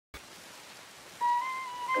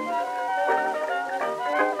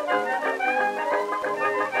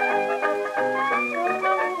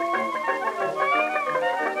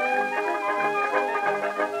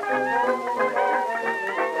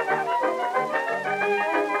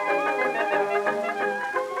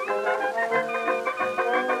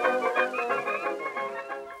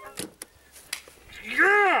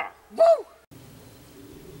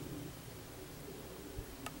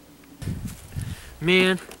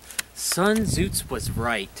Man, Sun Tzu was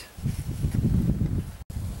right.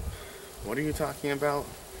 What are you talking about?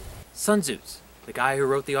 Sun Tzu, the guy who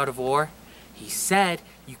wrote The Art of War, he said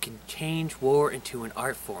you can change war into an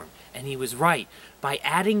art form. And he was right. By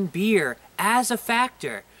adding beer as a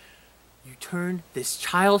factor, you turn this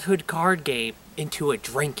childhood card game into a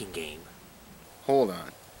drinking game. Hold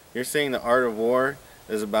on. You're saying The Art of War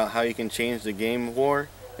is about how you can change the game of war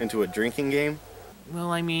into a drinking game?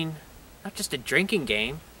 Well, I mean, not just a drinking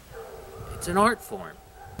game. It's an art form.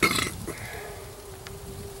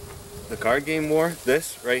 The card game war?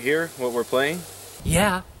 This right here, what we're playing?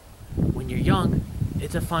 Yeah. When you're young,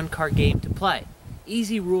 it's a fun card game to play.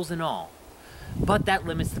 Easy rules and all. But that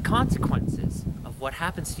limits the consequences of what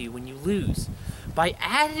happens to you when you lose. By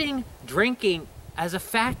adding drinking as a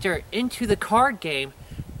factor into the card game,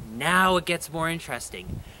 now it gets more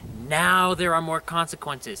interesting. Now there are more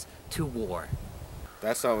consequences to war.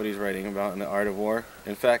 That's not what he's writing about in The Art of War.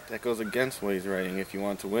 In fact, that goes against what he's writing if you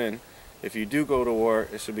want to win. If you do go to war,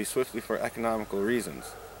 it should be swiftly for economical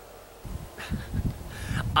reasons.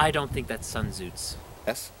 I don't think that's Sun Tzu's.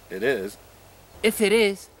 Yes, it is. If it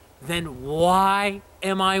is, then why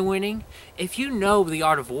am I winning? If you know The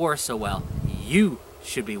Art of War so well, you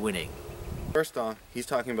should be winning. First off, he's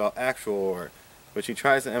talking about actual war, which he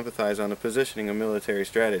tries to empathize on the positioning of military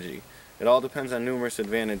strategy. It all depends on numerous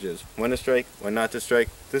advantages. When to strike, when not to strike.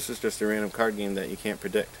 This is just a random card game that you can't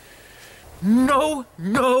predict. No,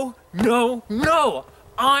 no, no, no!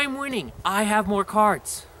 I'm winning. I have more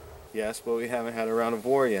cards. Yes, but we haven't had a round of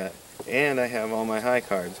war yet. And I have all my high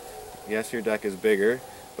cards. Yes, your deck is bigger,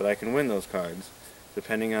 but I can win those cards.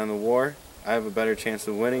 Depending on the war, I have a better chance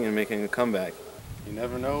of winning and making a comeback. You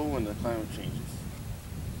never know when the climate changes.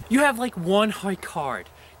 You have like one high card.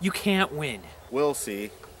 You can't win. We'll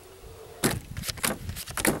see.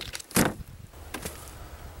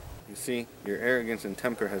 You see, your arrogance and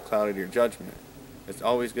temper have clouded your judgment. It's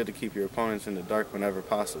always good to keep your opponents in the dark whenever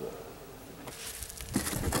possible.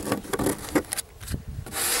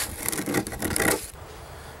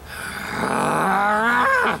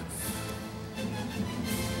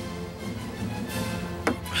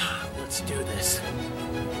 Let's do this.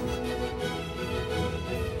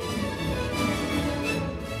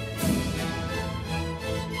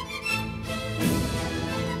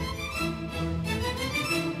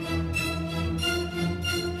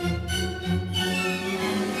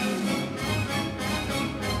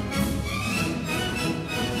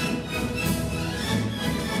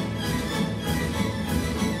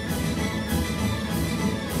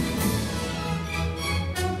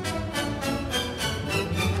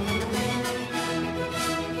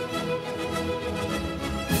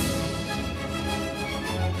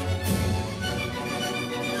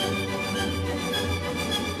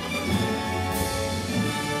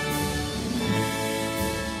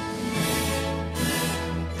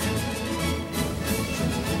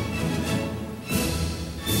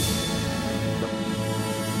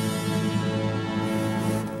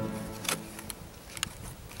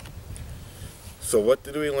 So what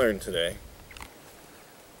did we learn today?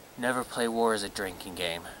 Never play war as a drinking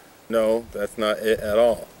game. No, that's not it at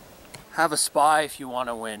all. Have a spy if you want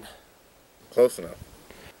to win. Close enough.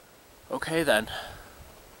 Okay then.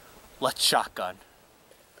 Let's shotgun.